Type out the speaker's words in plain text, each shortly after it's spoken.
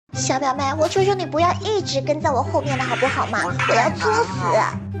小表妹，我求求你不要一直跟在我后面了，好不好嘛？我要作死。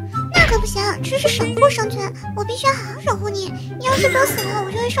那可不行，这是守护生存，我必须要好好守护你。你要是作死了，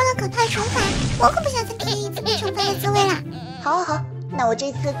我就会受到可怕的惩罚。我可不想再体验一次被惩罚的滋味了。好，那我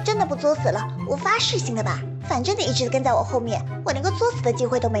这次真的不作死了，我发誓性的吧。反正你一直跟在我后面，我连个作死的机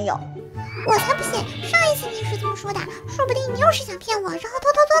会都没有。我才不信，上一次你也是这么说的，说不定你又是想骗我，然后偷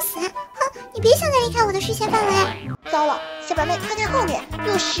偷作死。哼，你别想再离开我的视线范围。糟了，小表妹，快看后面，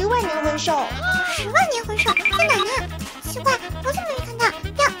有10万年魂兽。10万年魂兽在哪呢？奇怪，我怎么没看到？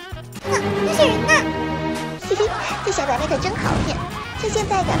呀，那些人呢？嘿嘿，这小表妹可真好骗。趁现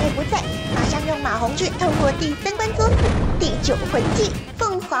在表妹不在，马上用马红俊通过第3关作死第9魂技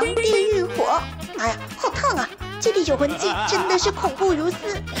凤凰地狱火。妈呀，好烫啊！这第9魂技真的是恐怖如斯，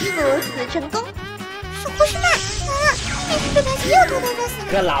作死成功。是不是嘛？完了，那是被表姐又偷偷作死了。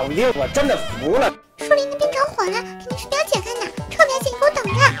这老六我真的服了。树林那边着火了，肯定是表姐干的，臭表姐你给我等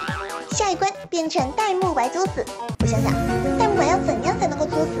着。下一关变成戴沐白作死，我想想，戴沐白要怎样才能够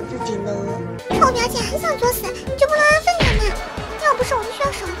作死自己呢？臭表姐很想作死，你就不能安分点吗？要不是我必须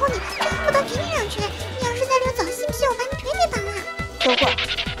要守护你，就恨不得给你2拳。你要是再溜走，信不信我把你腿给绑了？等会儿，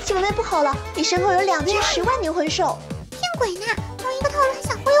小妹妹不好了，你身后有2片10万年魂兽。骗鬼呢！同一个套路还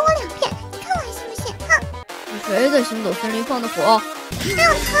想忽悠我2片，你看我还信不信？哼！是谁在星斗森林放的火？还有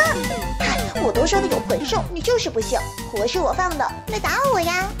疼！看，我都说的有魂兽，你就是不信。火是我放的，来打我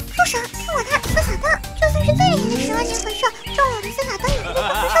呀！住手！看我的缩小灯，就算是最厉害的10万年魂兽，中了我的缩小灯也会变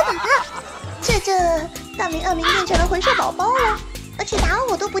成魂兽宝宝。这大名2名变成了魂兽宝宝了，而且打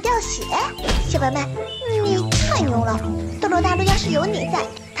我都不掉血。小表妹，你太牛了！斗罗大陆要是有你在，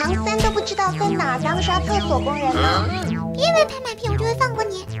唐三都不知道在哪当刷厕所工人呢。别以为拍马屁我就会放过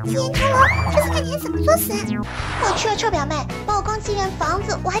你，禁言成龙，这次看你还怎么作死！我去了，臭表妹，把我刚进人房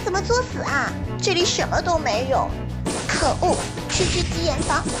子，我还怎么作死啊？这里什么都没有。可恶！区鸡眼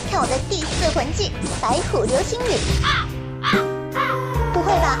房，看我的第4魂技白虎流星雨。不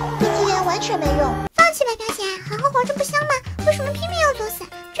会吧，鸡眼完全没用。放弃吧，表姐，好好活着不香吗？为什么偏偏要作死？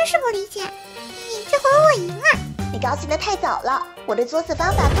真是不理解。嘿，这回我赢了。你高兴得太早了，我的作死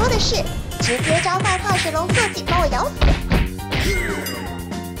方法多的是，直接召唤化水龙坐骑把我咬死。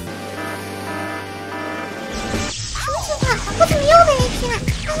什么情况？我怎么又被雷劈了？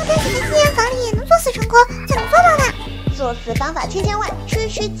刚刚在你的鸡眼房里也能作死成功，怎么做到的？作死方法千万，区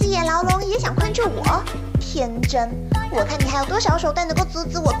鸡眼牢笼也想困住我，天真！我看你还有多少手段能够阻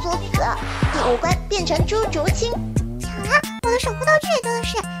止我作死。第5关变成朱竹清。巧了，我的守护道具也多的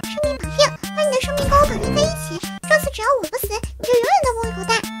是，生命绑定，把你的生命跟我绑定在一起，这次只要我不死，你就永远都不会口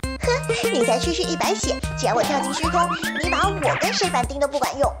袋。哼，你才区100血，只要我跳进虚空，你把我跟谁绑定都不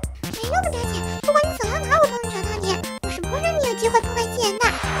管用。没用的，表姐，不管你走到哪，我都能找到你，我是不会让你有机会破坏鸡眼的。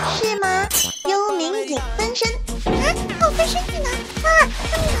是吗？幽冥影分身。啊，还有分身技能！哇，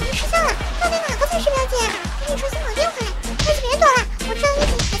生命绑定失效了，到底哪个才是表姐？给你重新绑定回来，快去别躲了，我知道你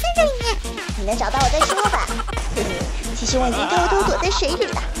还在这里面。你能找到我再说吧。嘿嘿，其实我已经偷偷躲在水里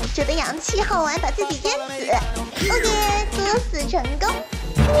了，觉得氧气好玩，把自己淹死。哦耶，作死成功！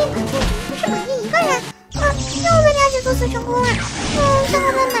生命绑定不是绑定一个人，啊，又被表姐作死成功了。